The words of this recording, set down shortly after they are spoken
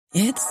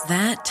It's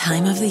that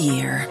time of the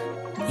year.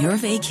 Your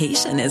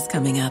vacation is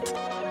coming up.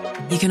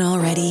 You can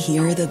already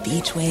hear the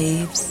beach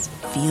waves,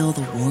 feel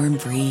the warm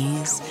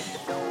breeze,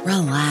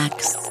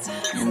 relax,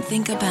 and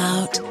think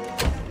about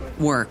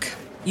work.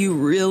 You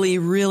really,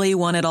 really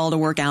want it all to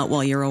work out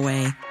while you're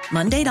away.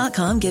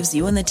 Monday.com gives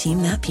you and the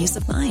team that peace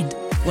of mind.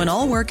 When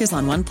all work is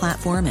on one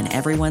platform and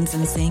everyone's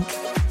in sync,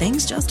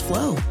 things just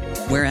flow.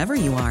 Wherever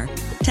you are,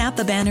 tap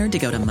the banner to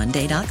go to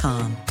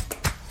Monday.com.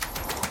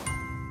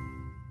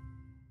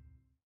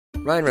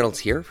 Ryan Reynolds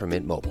here from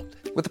Mint Mobile.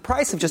 With the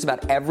price of just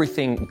about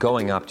everything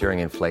going up during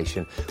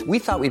inflation, we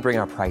thought we'd bring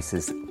our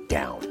prices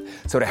down.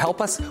 So to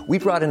help us, we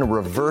brought in a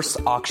reverse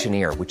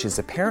auctioneer, which is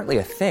apparently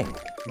a thing.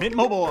 Mint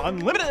Mobile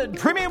Unlimited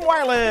Premium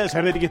Wireless.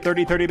 How to get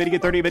 30, 30, bit to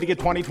get 30, bit to get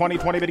 20, 20,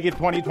 20, bit to get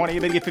 20, 20,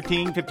 bit to get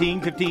 15,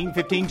 15, 15,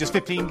 15, just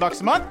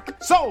 $15 a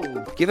month?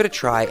 Sold! Give it a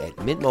try at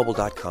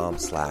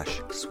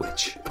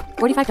mintmobile.com/switch.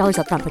 $45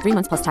 up front for 3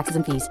 months plus taxes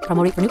and fees.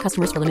 Promo rate for new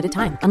customers for limited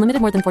time.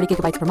 Unlimited more than 40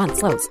 gigabytes per month.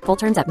 Slows full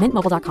terms at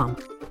mintmobile.com.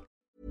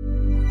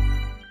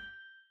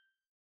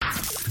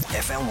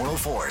 FM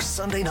 104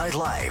 Sunday Night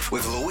Live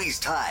with Louise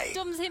Ty.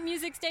 Dublin's hit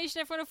music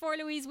station F104,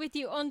 Louise with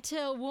you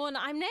until 1.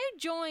 I'm now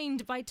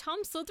joined by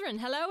Tom Southern.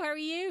 Hello, how are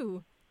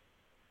you?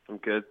 I'm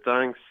good,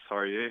 thanks. How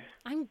are you?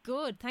 I'm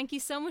good. Thank you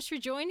so much for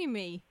joining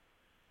me.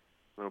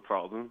 No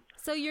problem.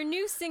 So your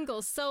new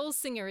single, Soul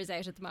Singer, is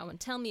out at the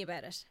moment. Tell me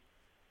about it.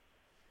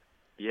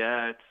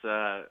 Yeah, it's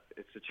a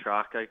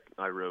track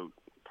I wrote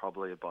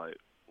probably about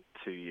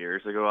 2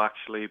 years ago,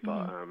 actually,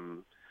 but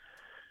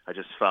I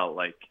just felt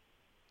like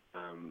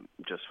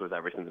just with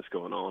everything that's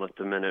going on at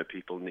the minute,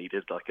 people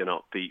needed like an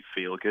upbeat,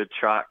 feel-good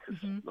track. 'Cause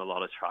a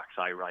lot of tracks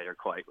I write are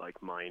quite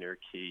like minor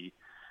key,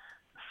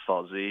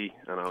 fuzzy,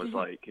 and I was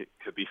like, it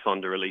could be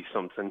fun to release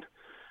something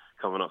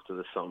coming up to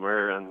the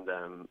summer. And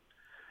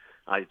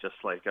I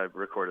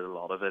recorded a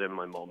lot of it in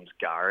my mum's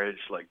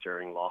garage, like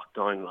during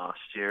lockdown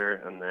last year,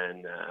 and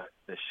then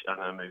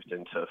and I moved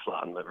into a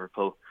flat in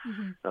Liverpool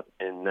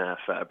in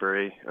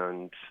February,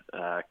 and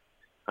I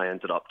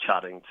ended up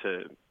chatting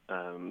to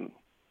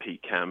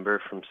Pete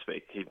Kember from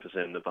he was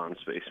in the band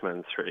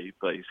Spacemen 3,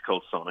 but he's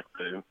called Sonic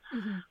Boom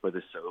with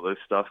his solo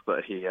stuff.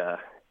 But he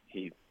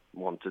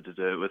wanted to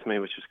do it with me,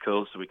 which was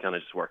cool. So we kind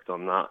of just worked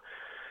on that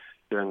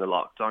during the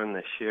lockdown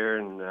this year,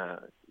 and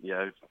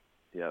it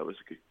was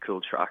a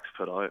cool track to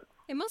put out.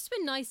 It must have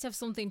been nice to have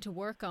something to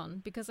work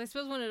on, because I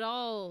suppose when it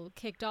all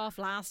kicked off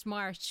last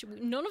March,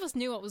 none of us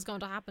knew what was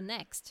going to happen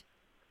next.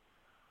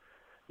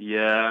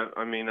 Yeah,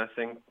 I mean, I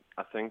think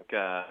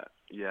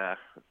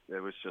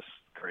it was just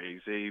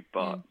crazy,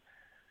 but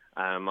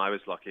I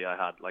was lucky.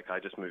 I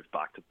just moved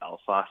back to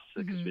Belfast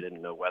because we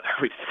didn't know whether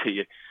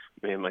me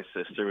and my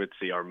sister would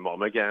see our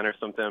mum again or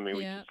something. I mean,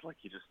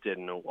 you just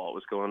didn't know what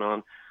was going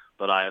on.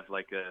 But I have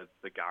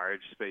the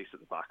garage space at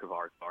the back of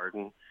our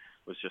garden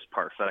was just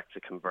perfect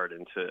to convert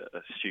into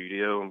a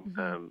studio,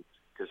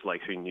 because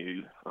who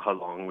knew how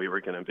long we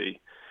were going to be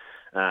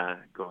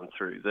going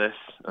through this,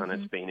 and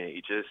it's been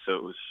ages, so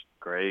it was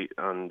great.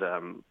 And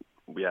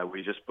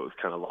we just both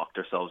kind of locked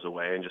ourselves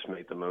away and just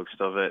made the most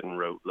of it, and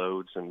wrote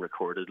loads and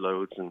recorded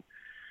loads, and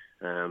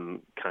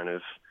kind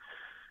of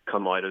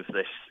coming out of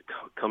this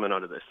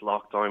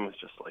lockdown with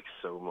just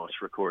so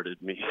much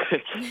recorded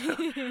music.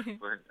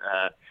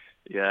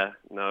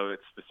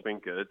 It's been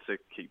good to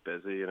keep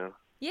busy, you know.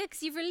 Yeah,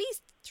 because you've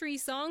released 3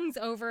 songs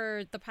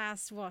over the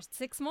past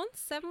 6 months,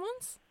 7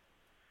 months?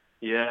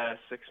 Yeah,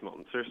 6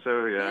 months or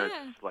so. Yeah.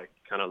 It's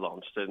kind of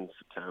launched it in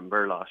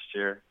September last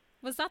year.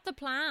 Was that the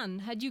plan?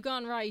 Had you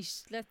gone, right,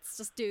 let's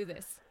just do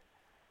this?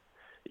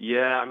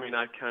 Yeah, I mean,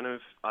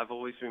 I've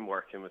always been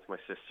working with my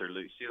sister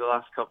Lucy the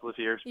last couple of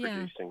years,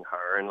 producing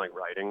her and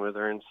writing with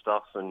her and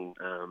stuff. And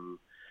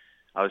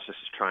I was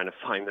just trying to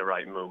find the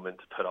right moment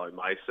to put out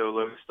my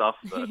solo stuff.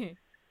 But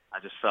I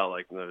just felt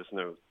like there's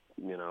no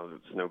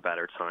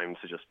better time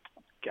to just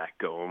get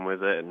going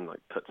with it and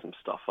put some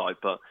stuff out.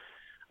 But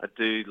I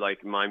do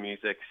my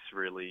music's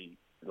really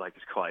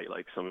it's quite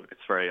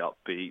it's very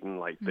upbeat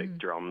and big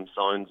drum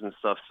sounds and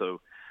stuff.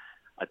 So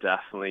I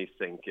definitely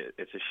think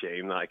it's a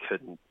shame that I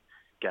couldn't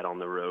get on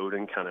the road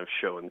and kind of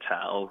show and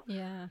tell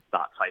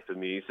that type of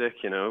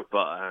music, you know.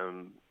 But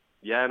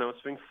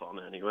it's been fun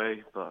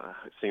anyway. But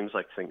it seems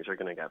like things are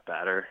going to get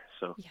better.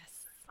 So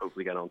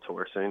hopefully get on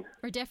tour soon.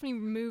 We're definitely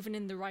moving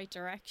in the right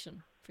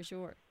direction for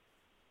sure.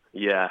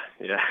 Yeah.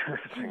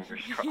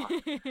 Fingers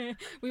crossed.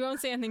 We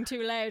won't say anything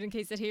too loud in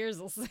case it hears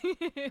us.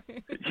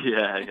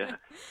 Yeah.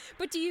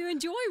 But do you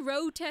enjoy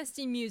road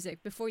testing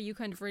music before you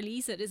kind of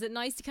release it? Is it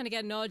nice to kind of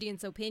get an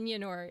audience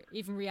opinion or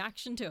even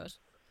reaction to it?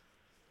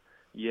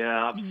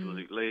 Yeah,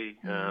 absolutely.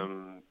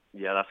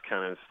 That's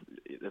kind of,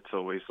 it's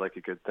always a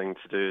good thing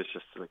to do. It's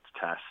just to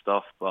test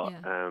stuff, but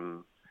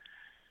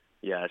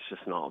it's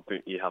just not,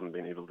 you haven't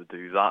been able to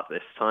do that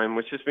this time,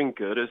 which has been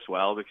good as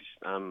well, because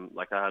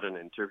I had an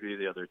interview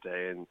the other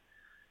day, and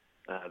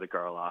the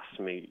girl asked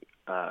me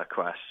a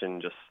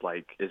question just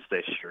is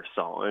this your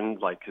sound?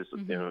 Because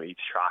you know, each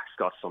track's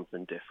got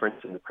something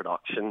different in the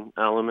production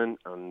element,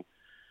 and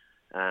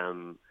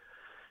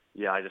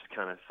I just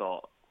kind of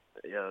thought,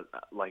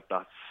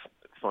 that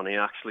funny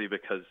actually,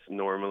 because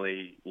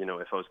normally, you know,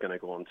 if I was going to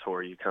go on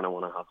tour, you kind of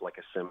want to have like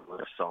a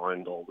similar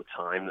sound all the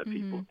time that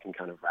people can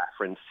kind of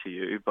reference to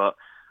you. But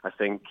I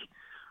think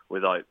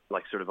without,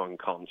 like, sort of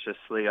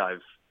unconsciously,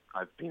 I've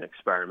been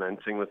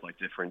experimenting with like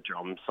different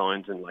drum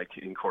sounds and like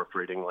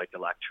incorporating like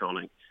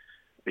electronic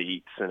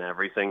beats and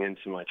everything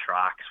into my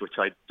tracks, which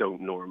I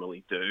don't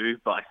normally do.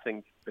 But I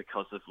think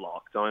because of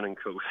lockdown and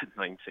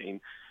COVID-19,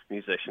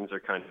 musicians are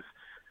kind of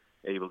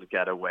able to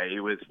get away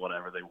with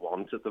whatever they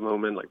want at the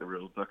moment. Like the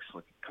rule book's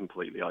like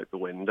completely out the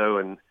window,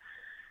 and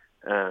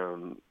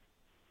I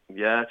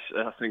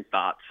think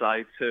that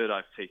side to it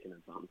I've taken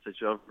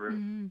advantage of.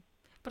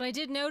 But I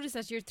did notice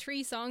that your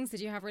 3 songs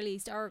that you have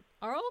released are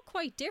all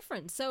quite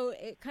different, so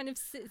it kind of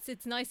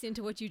sits nicely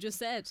into what you just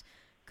said,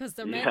 because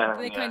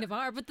they kind of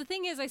are. But the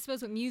thing is, I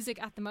suppose, with music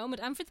at the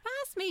moment, and for the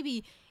past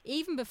maybe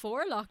even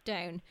before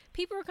lockdown,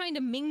 people were kind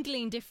of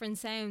mingling different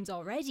sounds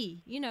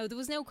already. You know, there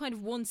was no kind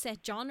of one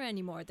set genre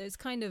anymore. There's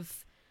kind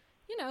of,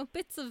 you know,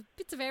 bits of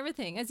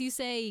everything. As you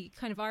say,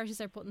 kind of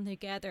artists are putting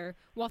together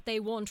what they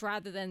want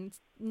rather than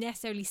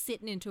necessarily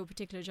sitting into a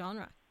particular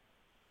genre.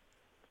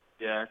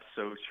 Yeah, it's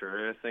so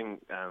true. I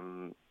think,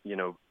 you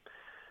know,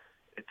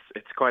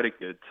 it's quite a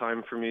good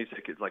time for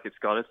music. It's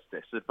got its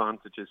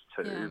disadvantages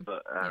too,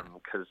 but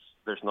because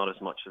there's not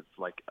as much of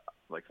like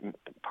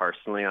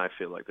personally, I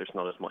feel like there's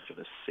not as much of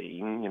a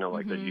scene. You know,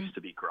 like there used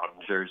to be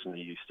grungers and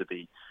there used to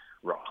be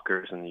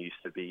rockers and there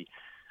used to be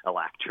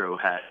electro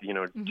head. You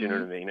know, do you know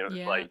what I mean? It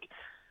was like,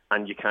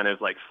 and you kind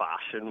of like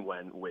fashion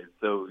went with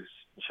those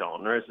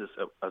genres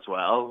as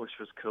well, which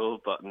was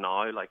cool. But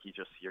now, like,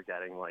 you're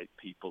getting like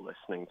people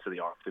listening to the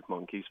Arctic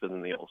Monkeys, but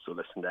then they also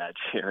listen to Ed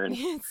Sheeran,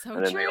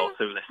 and then they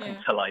also listen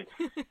to like,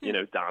 you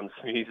know, dance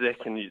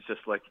music, and you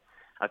just like,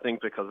 I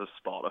think because of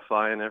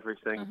Spotify and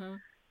everything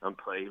and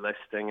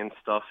playlisting and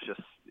stuff,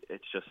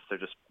 they're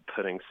just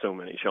putting so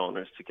many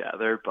genres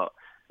together. But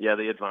yeah,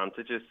 the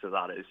advantages to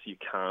that is you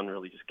can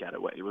really just get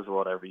away with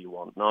whatever you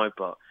want now.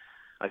 But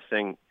I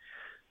think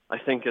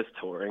as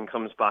touring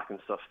comes back and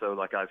stuff, though,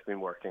 like I've been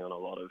working on a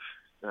lot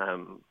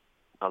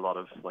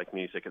of like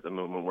music at the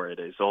moment where it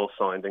is all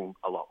sounding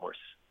a lot more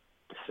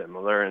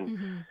similar,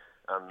 and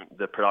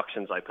the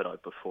productions I put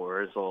out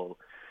before is all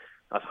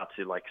I've had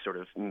to like sort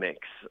of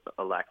mix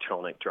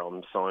electronic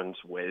drum sounds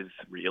with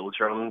real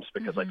drums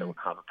because I don't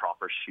have a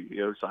proper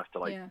studio, so I have to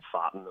like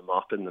fatten them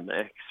up in the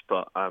mix.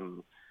 But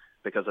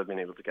because I've been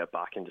able to get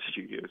back into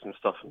studios and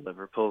stuff in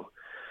Liverpool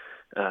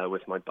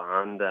with my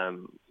band,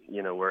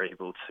 you know, we're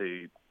able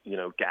to, you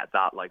know, get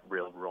that like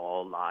real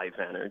raw live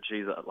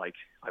energy that like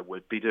I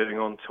would be doing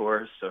on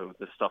tour. So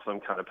the stuff I'm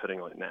kind of putting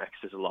out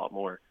next is a lot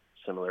more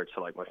similar to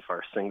like my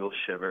first single,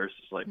 Shivers.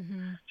 It's like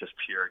just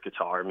pure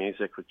guitar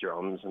music with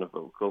drums and a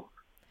vocal.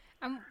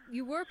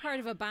 You were part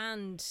of a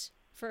band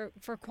for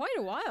quite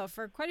a while,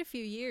 for quite a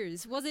few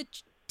years. Was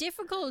it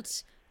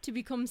difficult to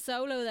become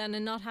solo then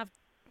and not have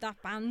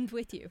that band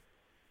with you?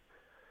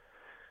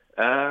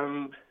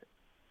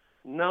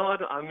 No,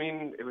 I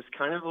mean, it was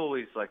kind of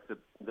always like the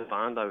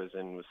band I was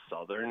in was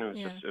Southern.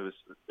 It was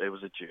it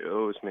was a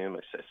duo. It was me and my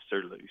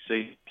sister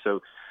Lucy.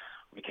 So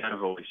we kind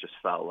of always just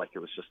felt like it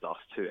was just us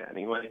two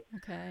anyway.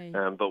 Okay.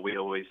 But we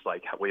always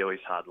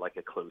had like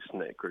a close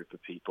knit group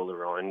of people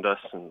around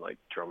us, and like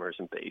drummers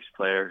and bass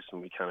players,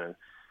 and we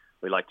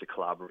like to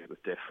collaborate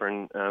with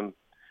different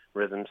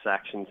rhythm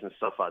sections and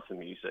stuff as the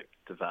music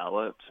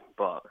developed.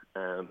 But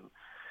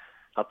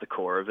at the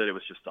core of it, it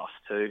was just us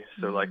two.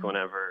 So like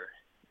whenever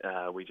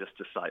we just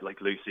decided,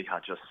 like Lucy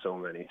had just so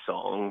many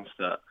songs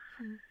that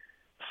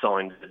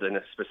sounded in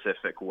a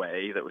specific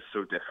way that was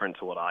so different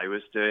to what I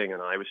was doing,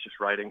 and I was just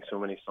writing so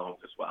many songs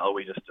as well.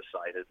 We just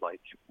decided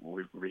like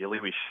we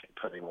should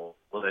put all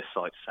of this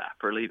out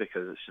separately,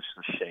 because it's just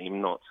a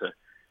shame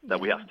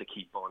that we have to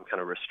keep on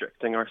kind of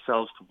restricting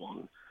ourselves to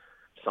one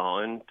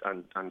sound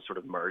and sort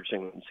of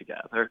merging them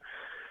together.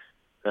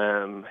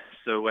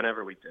 So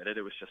whenever we did it,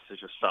 it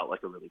just felt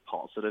like a really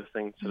positive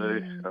thing to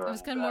do. It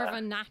was kind of more of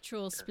a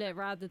natural split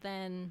rather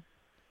than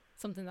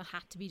something that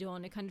had to be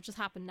done. It kind of just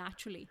happened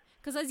naturally.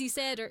 Because as you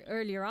said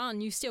earlier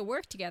on, you still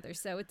work together,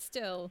 so you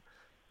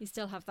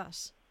still have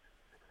that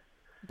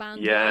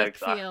band-like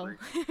feel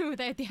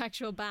without the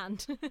actual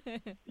band.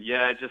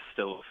 Yeah, it just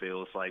still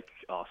feels like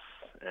us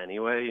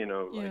anyway, you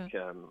know, like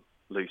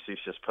Lucy's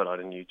just put out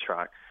a new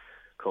track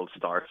called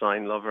Star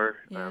Sign Lover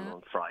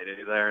on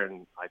Friday there,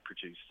 and I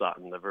produced that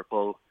in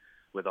Liverpool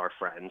with our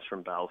friends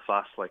from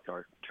Belfast. Like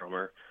our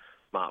drummer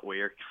Matt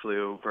Weir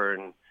flew over,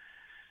 and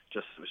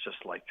it was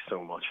just like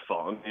so much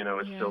fun, you know.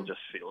 It still just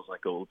feels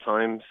like old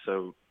times.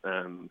 So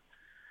we're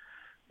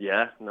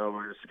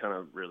just kind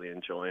of really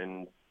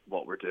enjoying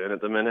what we're doing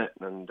at the minute,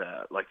 and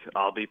like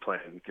I'll be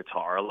playing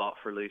guitar a lot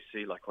for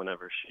Lucy, like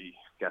whenever she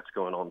gets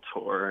going on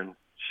tour, and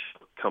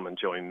she'll come and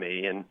join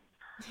me, and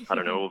I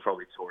don't know, we'll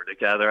probably tour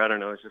together. I don't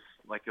know, it's just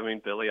like, I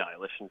mean, Billie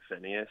Eilish and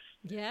Phineas.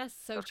 Yes,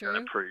 so that's true.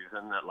 Kind of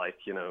proven that, like,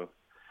 you know,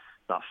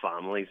 that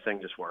family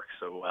thing just works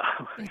so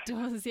well. It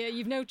does, yeah.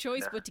 You've no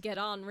choice but to get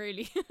on,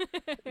 really.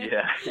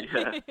 Yeah.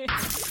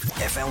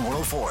 FM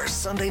World Force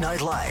Sunday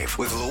Night Live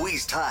with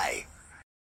Louise Ty.